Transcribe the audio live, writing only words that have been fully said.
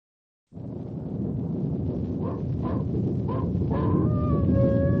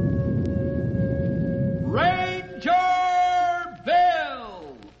Ranger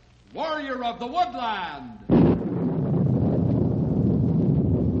Bill, warrior of the woodland.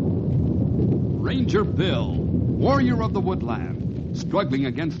 Ranger Bill, warrior of the woodland, struggling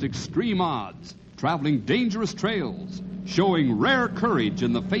against extreme odds, traveling dangerous trails, showing rare courage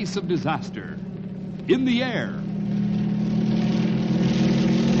in the face of disaster. In the air.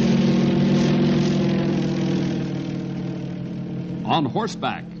 On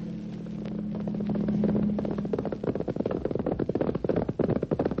horseback.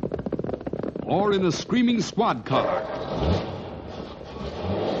 Or in a screaming squad car.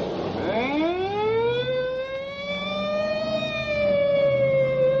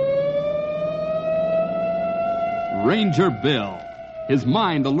 Ranger Bill, his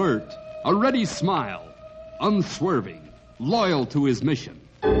mind alert, a ready smile, unswerving, loyal to his mission.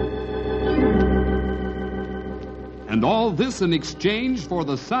 And all this in exchange for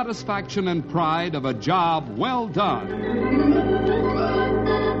the satisfaction and pride of a job well done.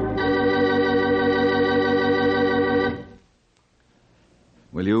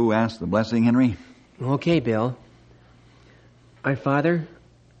 Will you ask the blessing, Henry? Okay, Bill. Our Father,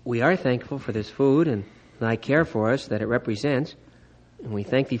 we are thankful for this food and thy care for us that it represents. And we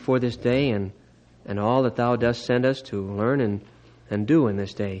thank thee for this day and all that thou dost send us to learn and do in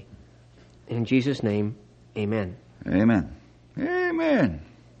this day. In Jesus' name, amen. Amen. Amen.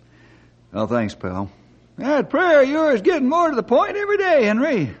 Well, thanks, pal. That prayer of yours getting more to the point every day,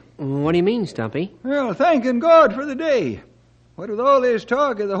 Henry. What do you mean, Stumpy? Well, thanking God for the day. What with all this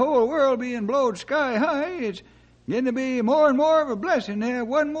talk of the whole world being blowed sky high, it's getting to be more and more of a blessing to have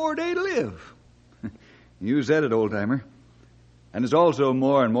one more day to live. You said it, old-timer. And it's also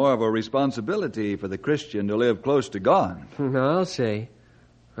more and more of a responsibility for the Christian to live close to God. I'll say.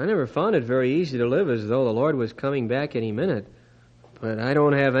 I never found it very easy to live as though the Lord was coming back any minute. But I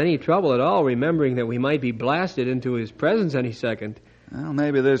don't have any trouble at all remembering that we might be blasted into His presence any second. Well,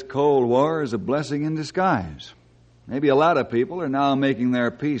 maybe this Cold War is a blessing in disguise. Maybe a lot of people are now making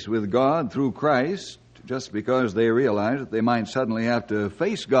their peace with God through Christ just because they realize that they might suddenly have to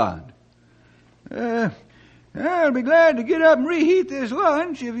face God. I'll be glad to get up and reheat this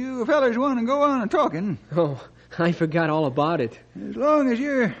lunch if you fellers want to go on talking. Oh, I forgot all about it. As long as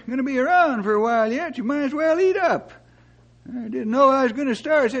you're going to be around for a while yet, you might as well eat up. I didn't know I was going to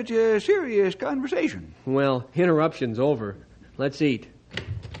start such a serious conversation. Well, interruption's over. Let's eat.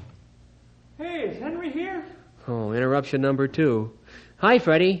 Hey, is Henry here? Oh, interruption number 2. Hi,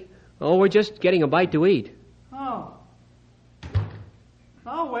 Freddie. Oh, we're just getting a bite to eat. Oh.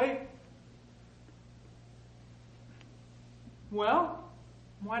 I'll wait. Well,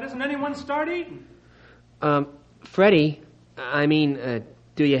 why doesn't anyone start eating? Freddie,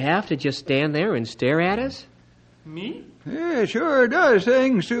 do you have to just stand there and stare at us? Me? Yeah, it sure does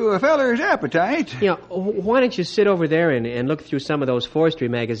things to a feller's appetite. Yeah, why don't you sit over there and look through some of those forestry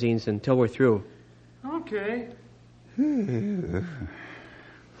magazines until we're through? Okay. I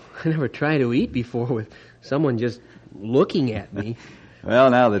never tried to eat before with someone just looking at me.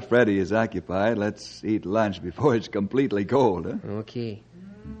 Well, now that Freddie is occupied, let's eat lunch before it's completely cold, huh? Okay.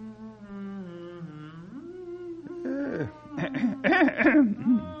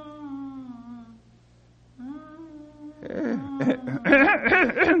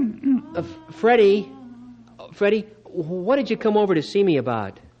 Freddie, what did you come over to see me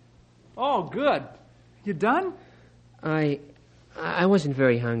about? Oh, good. You done? I wasn't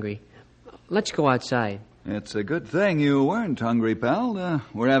very hungry. Let's go outside. It's a good thing you weren't hungry, pal.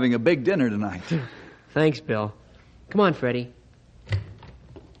 We're having a big dinner tonight. Thanks, Bill. Come on, Freddie.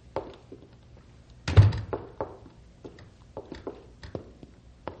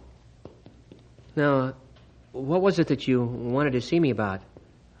 Now, what was it that you wanted to see me about?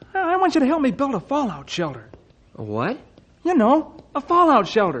 I want you to help me build a fallout shelter. A what? You know, a fallout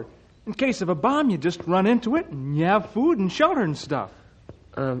shelter. In case of a bomb, you just run into it and you have food and shelter and stuff.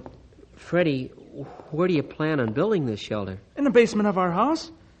 Freddie, where do you plan on building this shelter? In the basement of our house.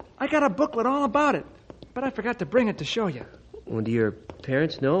 I got a booklet all about it, but I forgot to bring it to show you. Well, do your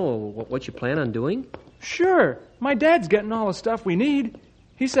parents know what you plan on doing? Sure. My dad's getting all the stuff we need.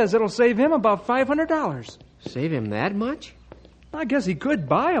 He says it'll save him about $500. Save him that much? I guess he could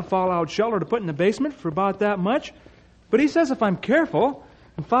buy a fallout shelter to put in the basement for about that much. But he says if I'm careful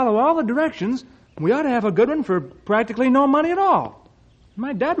and follow all the directions, we ought to have a good one for practically no money at all.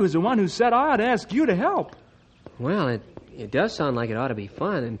 My dad was the one who said I ought to ask you to help. Well, it does sound like it ought to be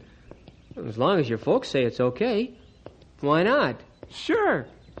fun, and as long as your folks say it's okay, why not? Sure.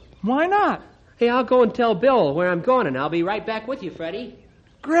 Why not? Hey, I'll go and tell Bill where I'm going, and I'll be right back with you, Freddie.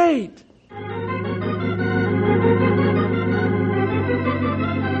 Great.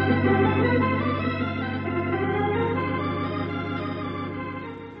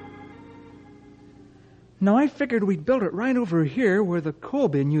 Now, I figured we'd build it right over here where the coal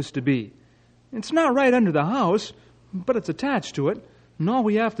bin used to be. It's not right under the house, but it's attached to it, and all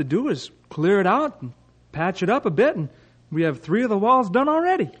we have to do is clear it out and patch it up a bit, and we have 3 of the walls done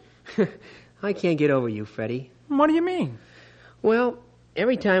already. I can't get over you, Freddie. What do you mean? Well,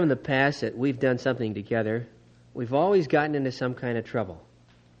 every time in the past that we've done something together, we've always gotten into some kind of trouble.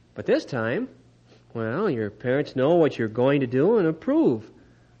 But this time, well, your parents know what you're going to do and approve.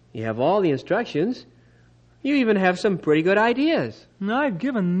 You have all the instructions. You even have some pretty good ideas. I've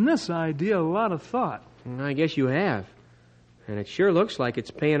given this idea a lot of thought. I guess you have. And it sure looks like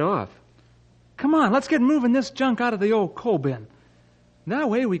it's paying off. Come on, let's get moving this junk out of the old coal bin. That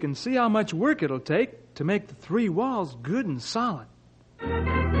way we can see how much work it'll take to make the 3 walls good and solid.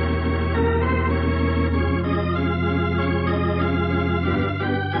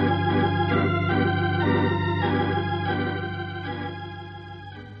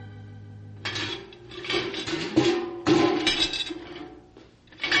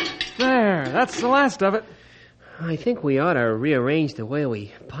 There, that's the last of it. I think we ought to rearrange the way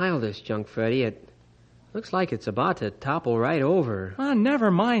we pile this junk, Freddie. It looks like it's about to topple right over.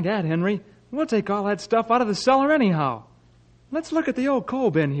 Never mind that, Henry. We'll take all that stuff out of the cellar anyhow. Let's look at the old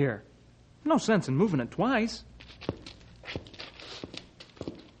coal bin here. No sense in moving it twice.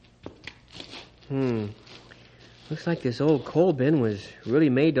 Looks like this old coal bin was really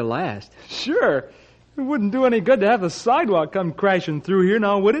made to last. Sure. It wouldn't do any good to have the sidewalk come crashing through here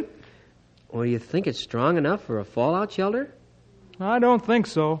now, would it? Well, you think it's strong enough for a fallout shelter? I don't think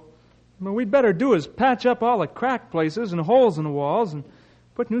so. What we'd better do is patch up all the cracked places and holes in the walls and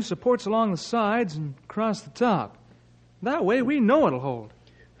put new supports along the sides and across the top. That way we know it'll hold.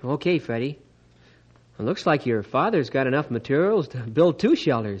 Okay, Freddie. It looks like your father's got enough materials to build 2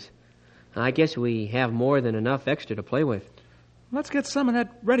 shelters. I guess we have more than enough extra to play with. Let's get some of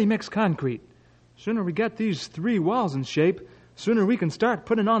that ready-mix concrete. Sooner we get these 3 walls in shape, sooner we can start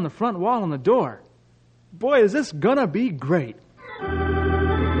putting on the front wall and the door. Boy, is this gonna be great.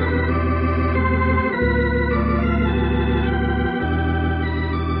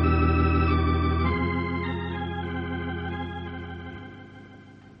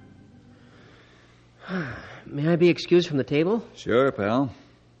 May I be excused from the table? Sure, pal.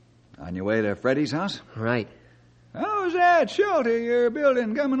 On your way to Freddie's house? Right. How's that shelter you're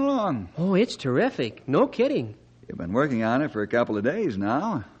building coming along? Oh, it's terrific. No kidding. You've been working on it for a couple of days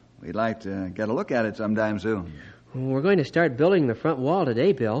now. We'd like to get a look at it sometime soon. We're going to start building the front wall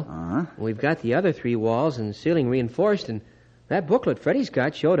today, Bill. Uh-huh. We've got the other 3 walls and ceiling reinforced, and that booklet Freddie's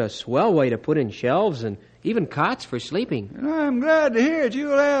got showed a swell way to put in shelves and even cots for sleeping. And I'm glad to hear that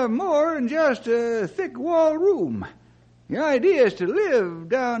you'll have more than just a thick wall room. The idea is to live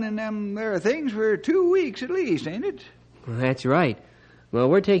down in them there things for 2 weeks at least, ain't it? Well, that's right. Well,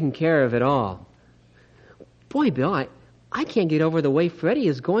 we're taking care of it all. Boy, Bill, I can't get over the way Freddie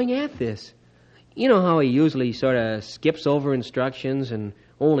is going at this. You know how he usually sort of skips over instructions and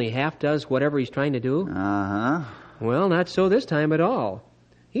only half does whatever he's trying to do? Uh-huh. Well, not so this time at all.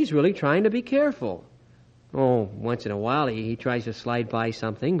 He's really trying to be careful. Oh, once in a while he tries to slide by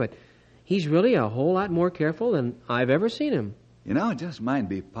something, but he's really a whole lot more careful than I've ever seen him. You know, it just might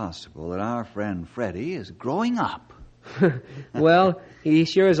be possible that our friend Freddie is growing up. Well, he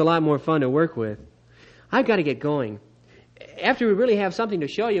sure is a lot more fun to work with. I've got to get going. After we really have something to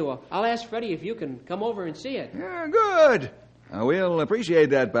show you, I'll ask Freddie if you can come over and see it. Yeah, good. We'll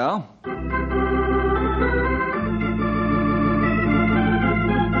appreciate that, pal.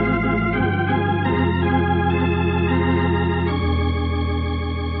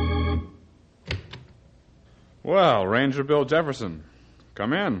 Well, Ranger Bill Jefferson,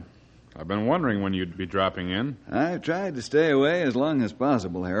 come in. I've been wondering when you'd be dropping in. I've tried to stay away as long as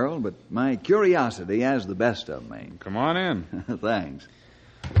possible, Harold, but my curiosity has the best of me. Come on in. Thanks.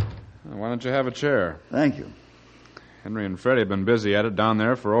 Why don't you have a chair? Thank you. Henry and Freddie have been busy at it down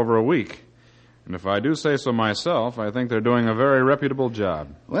there for over a week. And if I do say so myself, I think they're doing a very reputable job.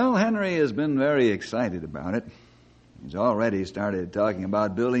 Well, Henry has been very excited about it. He's already started talking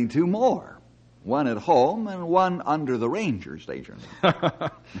about building 2 more. One at home and one under the ranger station.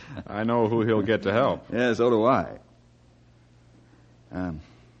 I know who he'll get to help. Yeah, so do I. Are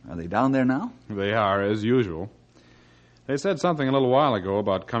they down there now? They are, as usual. They said something a little while ago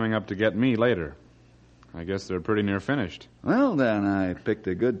about coming up to get me later. I guess they're pretty near finished. Well, then, I picked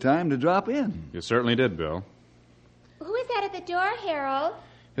a good time to drop in. You certainly did, Bill. Who is that at the door, Harold?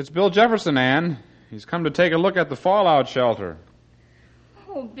 It's Bill Jefferson, Ann. He's come to take a look at the fallout shelter.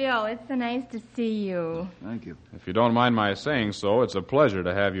 Oh, Bill, it's so nice to see you. Thank you. If you don't mind my saying so, it's a pleasure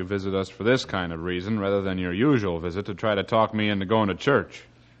to have you visit us for this kind of reason rather than your usual visit to try to talk me into going to church.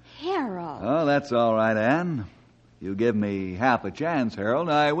 Harold. Oh, that's all right, Ann. You give me half a chance, Harold,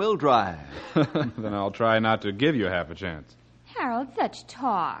 I will try. Then I'll try not to give you half a chance. Harold, such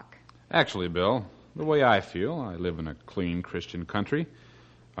talk. Actually, Bill, the way I feel, I live in a clean Christian country.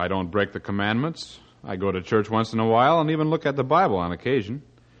 I don't break the commandments. I go to church once in a while and even look at the Bible on occasion.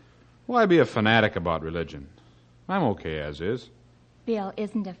 Why be a fanatic about religion? I'm okay as is. Bill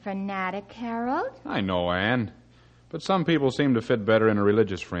isn't a fanatic, Harold. I know, Ann. But some people seem to fit better in a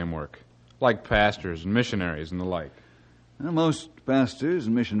religious framework, like pastors and missionaries and the like. Well, most pastors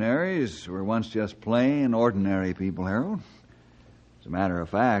and missionaries were once just plain, ordinary people, Harold. As a matter of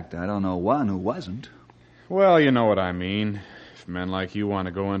fact, I don't know one who wasn't. Well, you know what I mean. If men like you want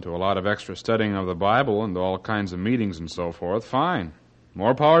to go into a lot of extra studying of the Bible and all kinds of meetings and so forth, fine.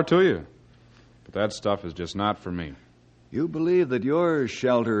 More power to you. But that stuff is just not for me. You believe that your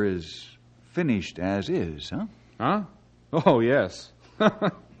shelter is finished as is, huh? Huh? Oh, yes.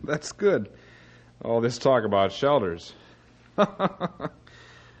 That's good. All this talk about shelters.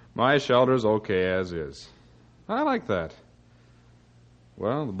 My shelter's okay as is. I like that.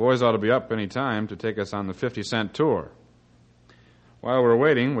 Well, the boys ought to be up any time to take us on the 50-cent tour. While we're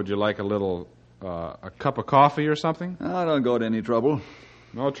waiting, would you like a cup of coffee or something? Oh, don't go to any trouble.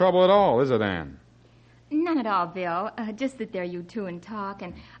 No trouble at all, is it, Ann? None at all, Bill. Just sit there, you two, and talk,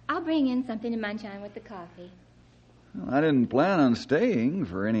 and I'll bring in something to munch on with the coffee. Well, I didn't plan on staying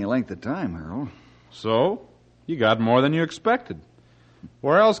for any length of time, Harold. So? You got more than you expected.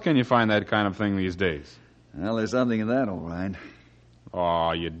 Where else can you find that kind of thing these days? Well, there's something in that, all right.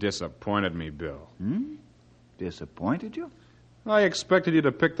 Oh, you disappointed me, Bill. Disappointed you? I expected you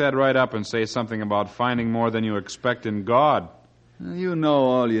to pick that right up and say something about finding more than you expect in God. Well, you know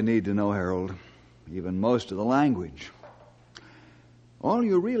all you need to know, Harold. Even most of the language. All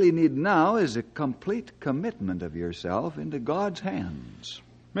you really need now is a complete commitment of yourself into God's hands.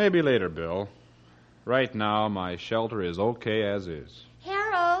 Maybe later, Bill. Right now, my shelter is okay as is.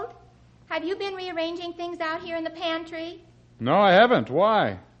 Harold, have you been rearranging things out here in the pantry? No, I haven't.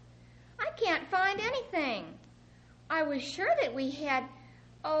 Why? I can't find anything. I was sure that we had...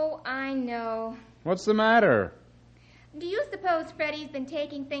 Oh, I know. What's the matter? Do you suppose Freddie's been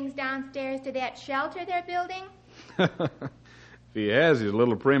taking things downstairs to that shelter they're building? If he has, he's a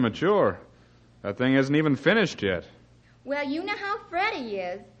little premature. That thing isn't even finished yet. Well, you know how Freddie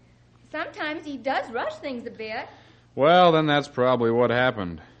is. Sometimes he does rush things a bit. Well, then that's probably what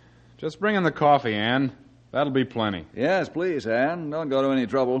happened. Just bring in the coffee, Ann. That'll be plenty. Yes, please, Ann. Don't go to any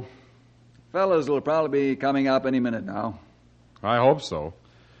trouble. Fellas will probably be coming up any minute now. I hope so.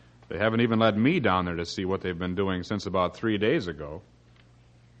 They haven't even let me down there to see what they've been doing since about 3 days ago.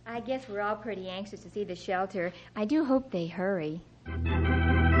 I guess we're all pretty anxious to see the shelter. I do hope they hurry.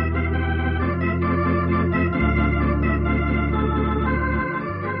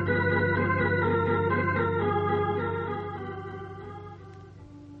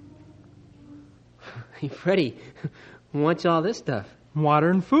 Hey, Freddie, what's all this stuff? Water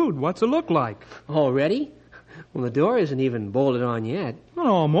and food. What's it look like? Already? Well, the door isn't even bolted on yet. Well, it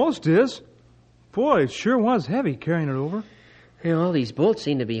almost is. Boy, it sure was heavy carrying it over. Hey, all these bolts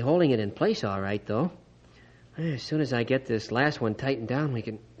seem to be holding it in place all right, though. As soon as I get this last one tightened down, we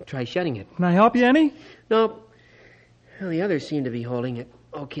can try shutting it. Can I help you any? Nope. Well, the others seem to be holding it.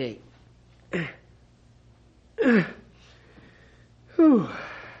 Okay. Whew.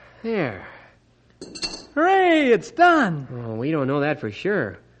 There. Hooray, it's done. Oh, we don't know that for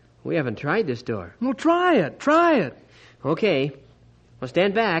sure. We haven't tried this door. Well, try it. Try it. Okay. Well,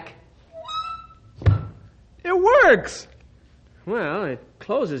 stand back. It works. Well, it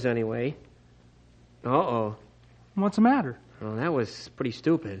closes anyway. Uh-oh. What's the matter? Well, that was pretty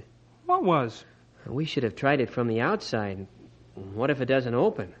stupid. What was? We should have tried it from the outside. What if it doesn't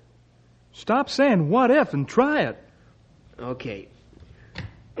open? Stop saying what if and try it. Okay.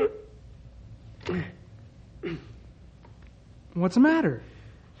 What's the matter?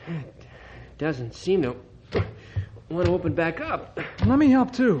 It doesn't seem to want to open back up. Let me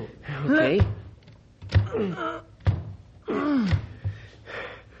help, too. Okay.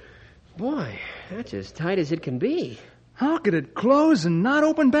 Boy, that's as tight as it can be. How could it close and not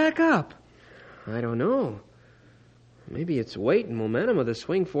open back up? I don't know. Maybe it's weight and momentum of the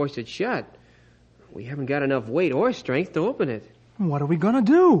swing forced it shut. We haven't got enough weight or strength to open it. What are we going to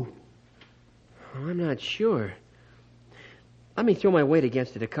do? Oh, I'm not sure. Let me throw my weight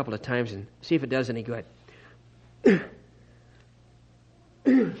against it a couple of times and see if it does any good.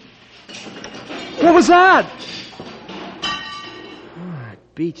 What was that? Oh, it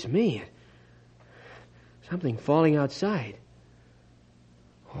beats me. Something falling outside.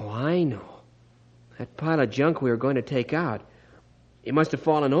 Oh, I know. That pile of junk we were going to take out. It must have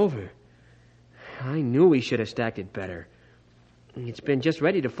fallen over. I knew we should have stacked it better. It's been just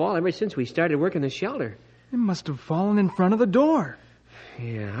ready to fall ever since we started working the shelter. It must have fallen in front of the door.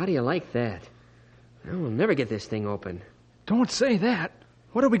 Yeah, how do you like that? Well, we'll never get this thing open. Don't say that.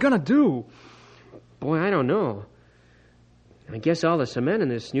 What are we going to do? Boy, I don't know. I guess all the cement in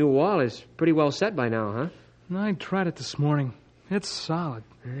this new wall is pretty well set by now, huh? I tried it this morning. It's solid.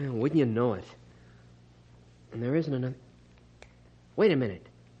 Wouldn't you know it? And there isn't another... Wait a minute.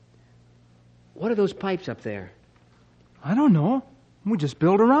 What are those pipes up there? I don't know. We just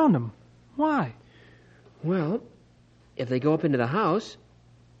build around them. Why? Well, if they go up into the house,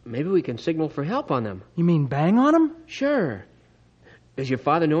 maybe we can signal for help on them. You mean bang on them? Sure. Does your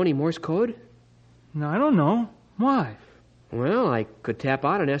father know any Morse code? No, I don't know. Why? Well, I could tap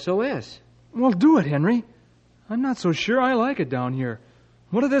out an SOS. Well, do it, Henry. I'm not so sure I like it down here.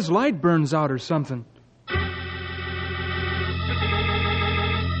 What if this light burns out or something?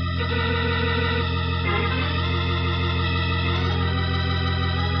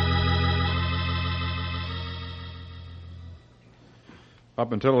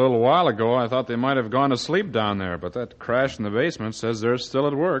 Up until a little while ago, I thought they might have gone to sleep down there, but that crash in the basement says they're still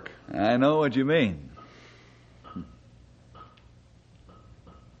at work. I know what you mean.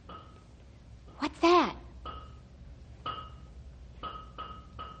 What's that?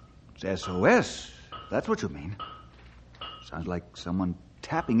 It's SOS. That's what you mean. Sounds like someone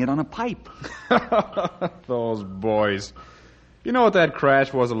tapping it on a pipe. Those boys. You know what that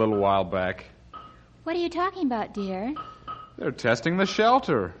crash was a little while back? What are you talking about, dear? They're testing the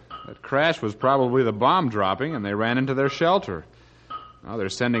shelter. That crash was probably the bomb dropping, and they ran into their shelter. Now they're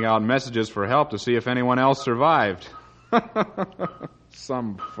sending out messages for help to see if anyone else survived.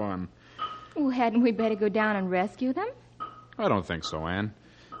 Some fun. Well, hadn't we better go down and rescue them? I don't think so, Anne.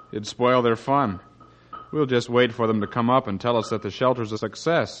 It'd spoil their fun. We'll just wait for them to come up and tell us that the shelter's a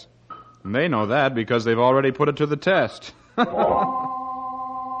success. And they know that because they've already put it to the test.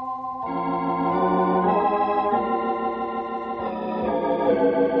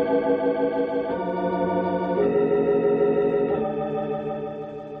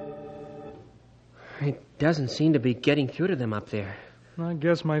 It doesn't seem to be getting through to them up there. I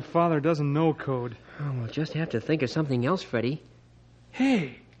guess my father doesn't know code. Oh, we'll just have to think of something else, Freddie.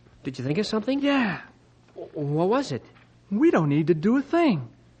 Hey. Did you think of something? Yeah. What was it? We don't need to do a thing.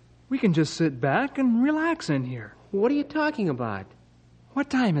 We can just sit back and relax in here. What are you talking about? What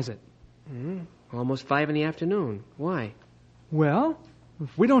time is it? Almost 5 in the afternoon. Why? Well,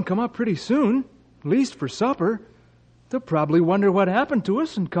 if we don't come up pretty soon, at least for supper, they'll probably wonder what happened to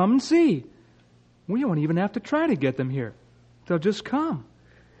us and come and see. We won't even have to try to get them here. They'll just come.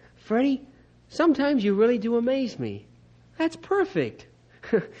 Freddie, sometimes you really do amaze me. That's perfect.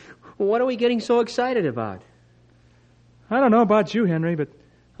 What are we getting so excited about? I don't know about you, Henry, but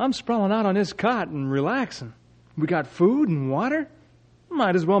I'm sprawling out on this cot and relaxing. We got food and water.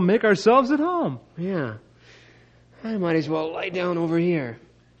 Might as well make ourselves at home. Yeah. I might as well lie down over here.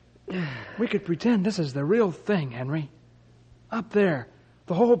 We could pretend this is the real thing, Henry. Up there,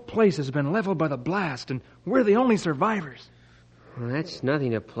 the whole place has been leveled by the blast, and we're the only survivors. Well, that's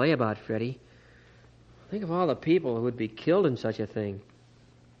nothing to play about, Freddie. Think of all the people who would be killed in such a thing.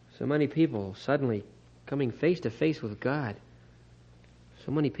 So many people suddenly coming face to face with God.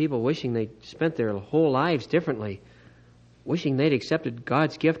 So many people wishing they'd spent their whole lives differently. Wishing they'd accepted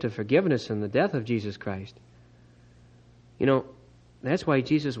God's gift of forgiveness and the death of Jesus Christ. You know, that's why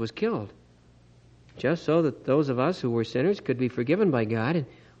Jesus was killed. Just so that those of us who were sinners could be forgiven by God and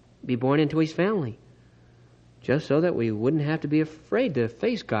be born into His family. Just so that we wouldn't have to be afraid to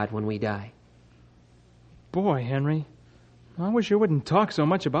face God when we die. Boy, Henry, I wish you wouldn't talk so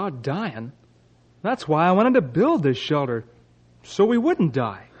much about dying. That's why I wanted to build this shelter, so we wouldn't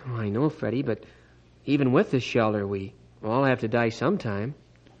die. Oh, I know, Freddie, but even with this shelter, we all have to die sometime.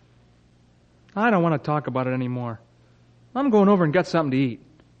 I don't want to talk about it anymore. I'm going over and get something to eat.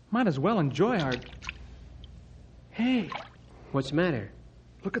 Might as well enjoy our... Hey, What's the matter?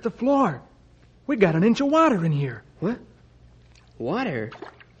 look at the floor. We got an inch of water in here. What? Water?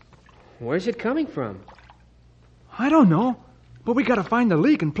 Where's it coming from? I don't know, but we got to find the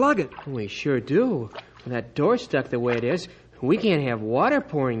leak and plug it. We sure do. With that door stuck the way it is, we can't have water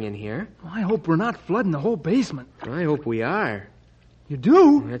pouring in here. I hope we're not flooding the whole basement. I hope we are. You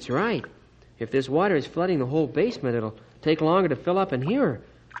do? That's right. If this water is flooding the whole basement, it'll take longer to fill up in here.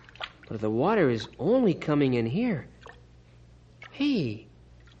 But if the water is only coming in here... Hey,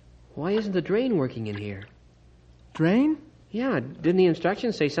 why isn't the drain working in here? Drain? Yeah, didn't the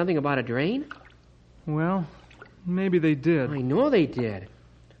instructions say something about a drain? Well, maybe they did. I know they did.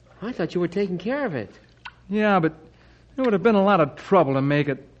 I thought you were taking care of it. Yeah, but It would have been a lot of trouble to make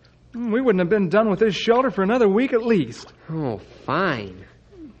it. We wouldn't have been done with this shelter for another week at least. Oh, fine.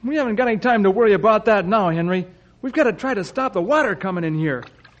 We haven't got any time to worry about that now, Henry. We've got to try to stop the water coming in here.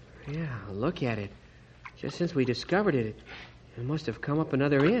 Yeah, look at it. Just since we discovered it, it must have come up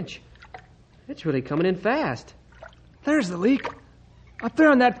another inch. It's really coming in fast. There's the leak. Up there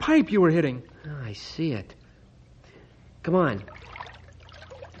on that pipe you were hitting. Oh, I see it. Come on.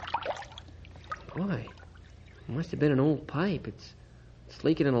 Boy, it must have been an old pipe. It's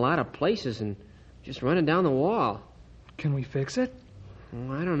leaking in a lot of places and just running down the wall. Can we fix it?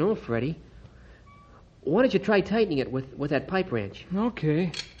 Oh, I don't know, Freddie. Why don't you try tightening it with that pipe wrench?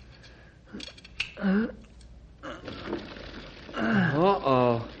 Okay.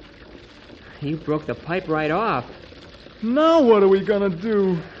 Uh-oh. You broke the pipe right off. Now what are we gonna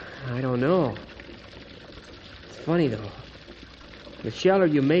do? I don't know. It's funny, though. The shelter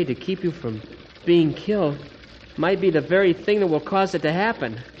you made to keep you from being killed might be the very thing that will cause it to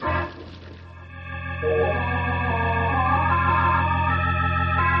happen.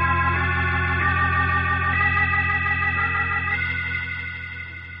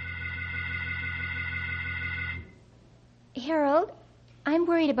 Harold, I'm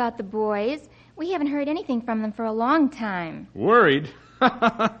worried about the boys. We haven't heard anything from them for a long time. Worried?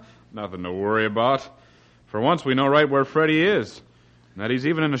 Nothing to worry about. For once, we know right where Freddie is, and that he's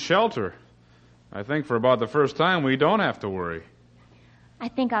even in a shelter. I think for about the first time, we don't have to worry. I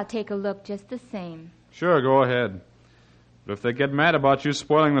think I'll take a look just the same. Sure, go ahead. But if they get mad about you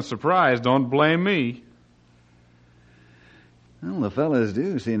spoiling the surprise, don't blame me. Well, the fellas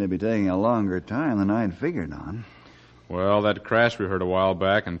do seem to be taking a longer time than I'd figured on. Well, that crash we heard a while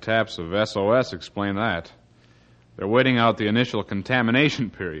back and taps of SOS explain that. They're waiting out the initial contamination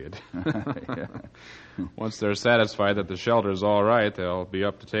period. Yeah. Once they're satisfied that the shelter's all right, they'll be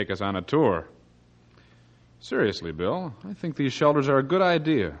up to take us on a tour. Seriously, Bill, I think these shelters are a good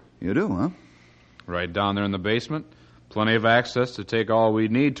idea. You do, huh? Right down there in the basement, plenty of access to take all we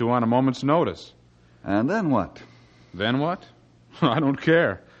need to on a moment's notice. And then what? Then what? I don't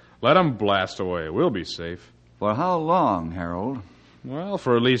care. Let 'em blast away. We'll be safe. For how long, Harold? Well,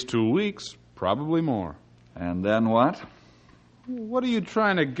 for at least 2 weeks, probably more. And then what? What are you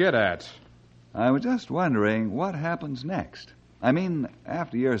trying to get at? I was just wondering what happens next. I mean,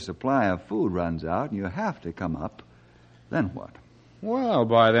 after your supply of food runs out and you have to come up, then what? Well,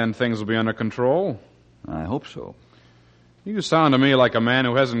 by then things will be under control. I hope so. You sound to me like a man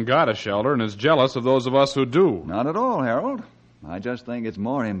who hasn't got a shelter and is jealous of those of us who do. Not at all, Harold. I just think it's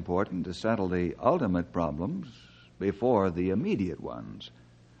more important to settle the ultimate problems before the immediate ones.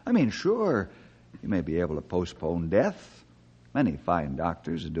 I mean, sure, you may be able to postpone death. Many fine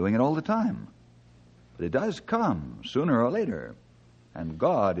doctors are doing it all the time. But it does come sooner or later, and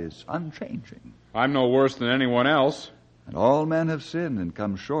God is unchanging. I'm no worse than anyone else. And all men have sinned and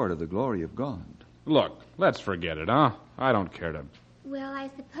come short of the glory of God. Look, let's forget it, huh? I don't care to... Well, I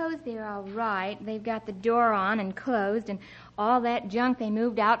suppose they're all right. They've got the door on and closed, and all that junk they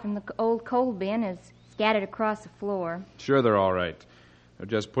moved out from the old coal bin is scattered across the floor. Sure, they're all right. They're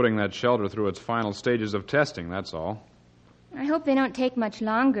just putting that shelter through its final stages of testing, that's all. I hope they don't take much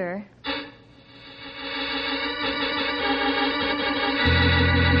longer.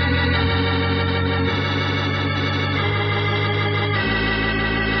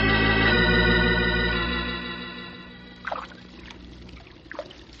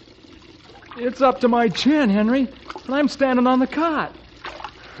 It's up to my chin, Henry, and I'm standing on the cot.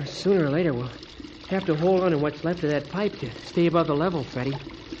 Sooner or later, we'll have to hold on to what's left of that pipe to stay above the level, Freddie.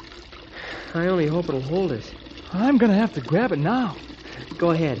 I only hope it'll hold us. I'm going to have to grab it now. Go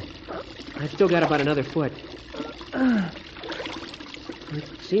ahead. I've still got about another foot.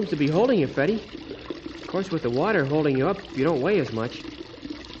 It seems to be holding you, Freddie. Of course, with the water holding you up, you don't weigh as much.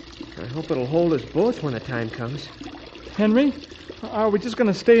 I hope it'll hold us both when the time comes. Henry, are we just going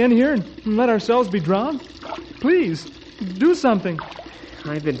to stay in here and let ourselves be drowned? Please, do something.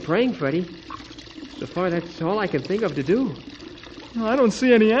 I've been praying, Freddie. So far, that's all I can think of to do. I don't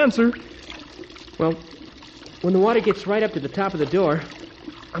see any answer. Well, when the water gets right up to the top of the door,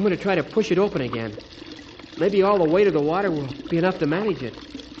 I'm going to try to push it open again. Maybe all the weight of the water will be enough to manage it.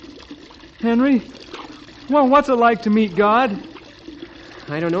 Henry, well, what's it like to meet God?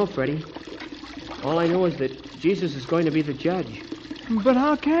 I don't know, Freddie. All I know is that Jesus is going to be the judge. But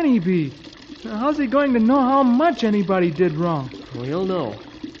how can he be? How's he going to know how much anybody did wrong? Well, he'll know.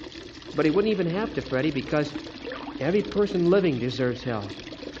 But he wouldn't even have to, Freddie, because every person living deserves hell.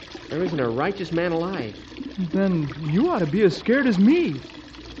 There isn't a righteous man alive. Then you ought to be as scared as me.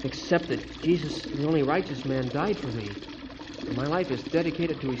 Except that Jesus, the only righteous man, died for me. And my life is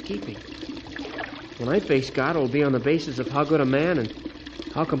dedicated to his keeping. When I face God, it'll be on the basis of how good a man and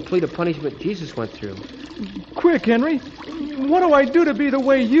how complete a punishment Jesus went through. Quick, Henry. What do I do to be the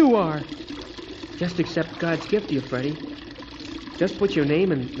way you are? Just accept God's gift to you, Freddie. Just put your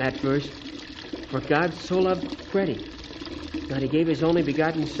name in that verse. For God so loved Freddie, that he gave his only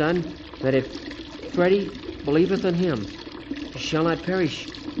begotten Son, that if Freddie believeth in him, he shall not perish,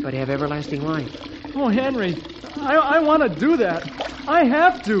 but have everlasting life. Oh, Henry, I want to do that. I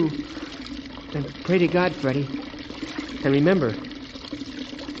have to. Then pray to God, Freddie. And remember,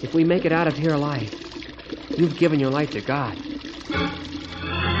 if we make it out of here alive, you've given your life to God.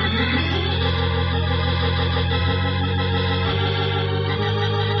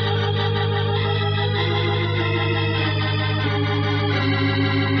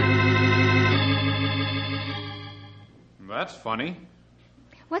 That's funny.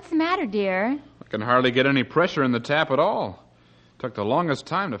 What's the matter, dear? I can hardly get any pressure in the tap at all. Took the longest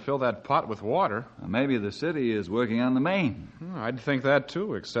time to fill that pot with water. Maybe the city is working on the main. I'd think that,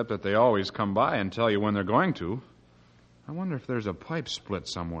 too, except that they always come by and tell you when they're going to. I wonder if there's a pipe split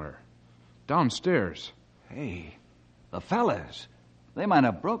somewhere. Downstairs. Hey, the fellas. They might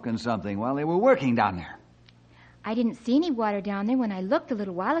have broken something while they were working down there. I didn't see any water down there when I looked a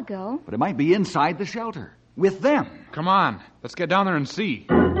little while ago. But it might be inside the shelter. With them. Come on. Let's get down there and see.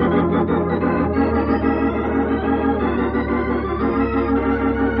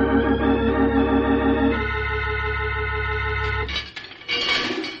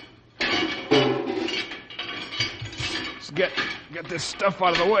 Get this stuff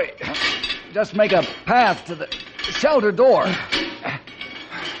out of the way. Just make a path to the shelter door.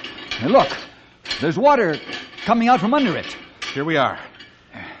 Hey, look. There's water coming out from under it. Here we are.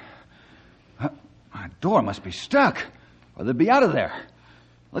 My door must be stuck, or they'd be out of there.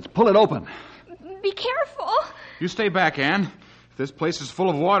 Let's pull it open. Be careful. You stay back, Ann. If this place is full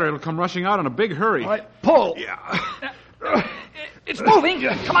of water, it'll come rushing out in a big hurry. All right, pull. Yeah. It's moving.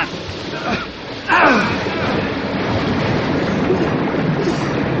 Come on.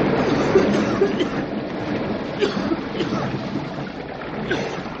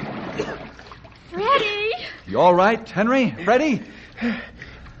 Freddie! You all right, Henry? Ready?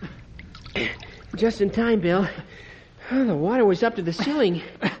 Just in time, Bill. The water was up to the ceiling.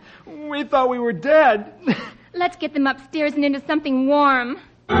 We thought we were dead. Let's get them upstairs and into something warm.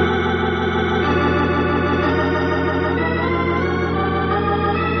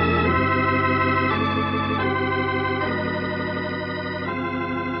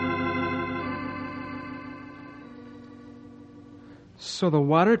 So the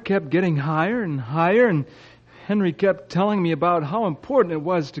water kept getting higher and higher, and Henry kept telling me about how important it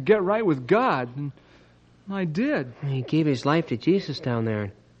was to get right with God, and I did. He gave his life to Jesus down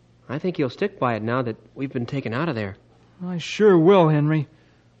there. I think he'll stick by it now that we've been taken out of there. I sure will, Henry.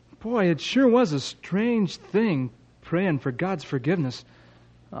 Boy, it sure was a strange thing, praying for God's forgiveness.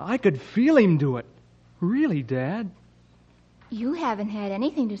 I could feel him do it. Really, Dad. You haven't had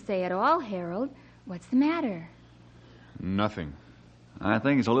anything to say at all, Harold. What's the matter? Nothing. I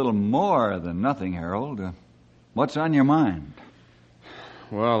think it's a little more than nothing, Harold. What's on your mind?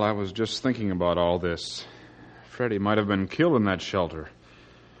 Well, I was just thinking about all this. Freddie might have been killed in that shelter.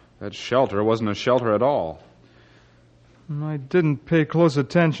 That shelter wasn't a shelter at all. I didn't pay close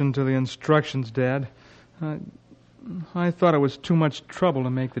attention to the instructions, Dad. I thought it was too much trouble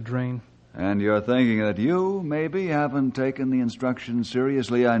to make the drain. And you're thinking that you, maybe, haven't taken the instructions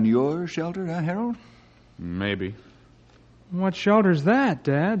seriously on your shelter, huh, Harold? Maybe. What shelter's that,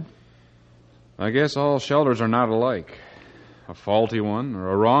 Dad? I guess all shelters are not alike. A faulty one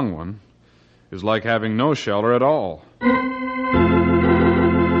or a wrong one is like having no shelter at all.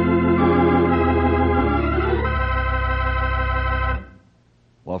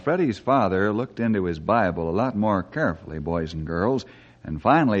 Well, Freddie's father looked into his Bible a lot more carefully, boys and girls, and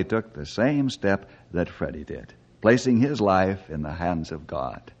finally took the same step that Freddie did, placing his life in the hands of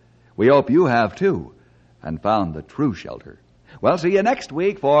God. We hope you have, too, and found the true shelter. Well, see you next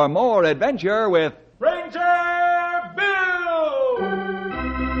week for more adventure with Ranger Bill!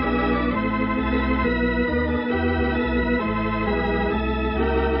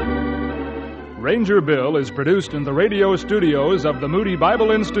 Ranger Bill is produced in the radio studios of the Moody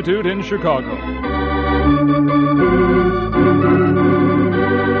Bible Institute in Chicago.